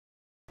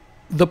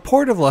The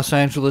Port of Los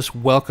Angeles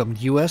welcomed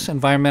U.S.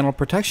 Environmental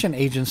Protection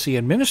Agency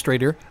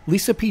Administrator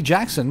Lisa P.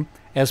 Jackson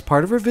as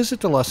part of her visit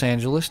to Los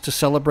Angeles to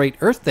celebrate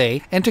Earth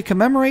Day and to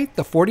commemorate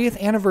the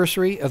 40th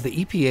anniversary of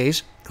the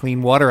EPA's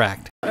Clean Water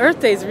Act.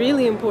 Earth Day is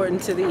really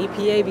important to the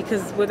EPA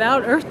because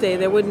without Earth Day,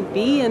 there wouldn't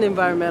be an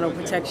Environmental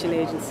Protection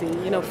Agency.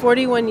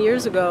 41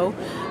 years ago,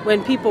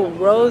 when people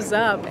rose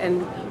up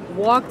and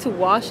walked to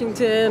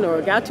Washington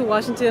or got to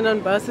Washington on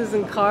buses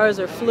and cars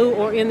or flew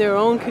or in their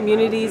own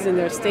communities, in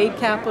their state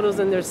capitals,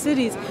 in their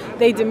cities,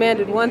 they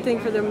demanded one thing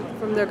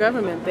from their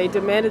government. They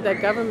demanded that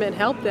government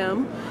help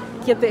them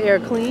get the air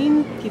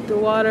clean, keep the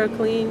water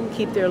clean,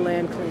 keep their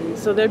land clean.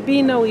 So there'd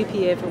be no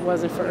EPA if it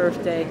wasn't for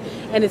Earth Day.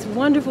 And it's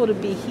wonderful to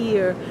be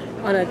here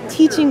on a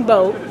teaching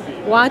boat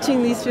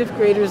watching these fifth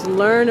graders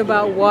learn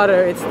about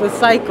water. It's the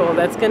cycle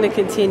that's going to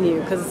continue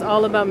because it's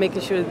all about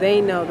making sure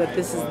they know that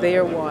this is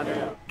their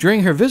water.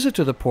 During her visit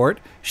to the port,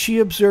 she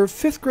observed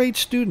fifth grade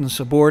students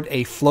aboard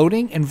a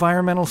floating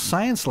environmental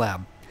science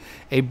lab,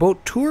 a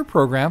boat tour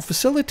program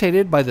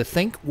facilitated by the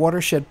Think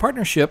Watershed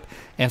Partnership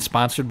and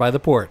sponsored by the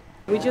port.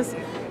 We just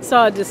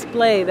saw a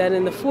display that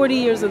in the 40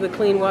 years of the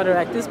Clean Water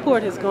Act, this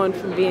port has gone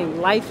from being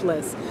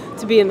lifeless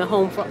to being the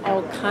home for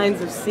all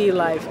kinds of sea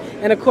life,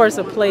 and of course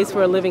a place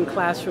for a living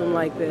classroom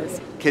like this.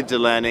 Kids are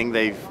learning.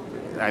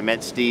 I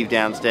met Steve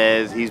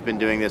downstairs. He's been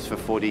doing this for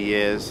 40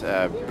 years,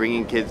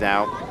 bringing kids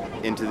out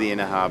into the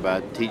inner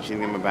harbor, teaching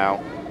them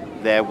about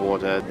their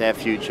water, their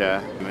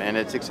future, and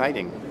it's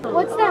exciting.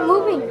 What's that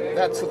moving?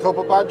 That's the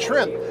copepod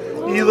shrimp.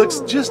 He looks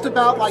just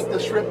about like the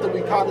shrimp that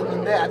we caught in the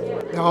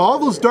net. Now all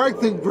those dark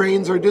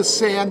grains are just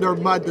sand or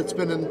mud that's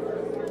been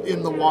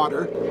in the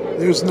water.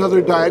 There's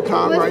another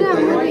diatom right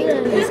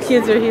there. These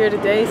kids are here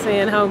today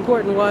saying how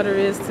important water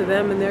is to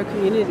them and their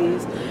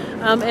communities.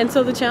 And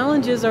so the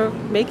challenges are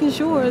making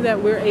sure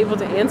that we're able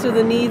to answer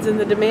the needs and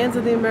the demands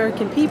of the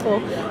American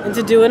people and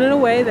to do it in a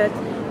way that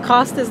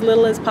costs as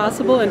little as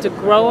possible and to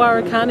grow our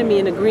economy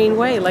in a green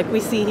way like we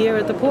see here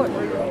at the port.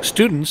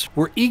 Students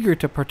were eager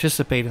to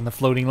participate in the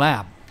floating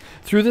lab.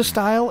 Through this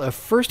style of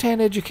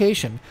first-hand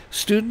education,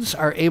 students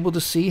are able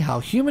to see how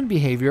human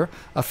behavior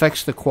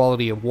affects the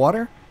quality of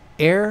water,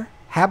 air,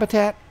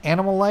 habitat,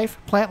 animal life,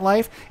 plant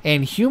life,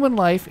 and human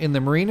life in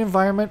the marine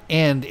environment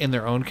and in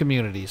their own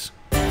communities.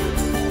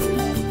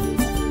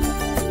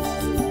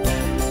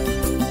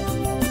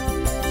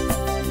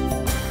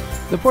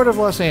 The Port of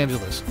Los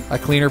Angeles, a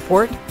cleaner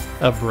port,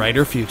 a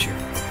brighter future.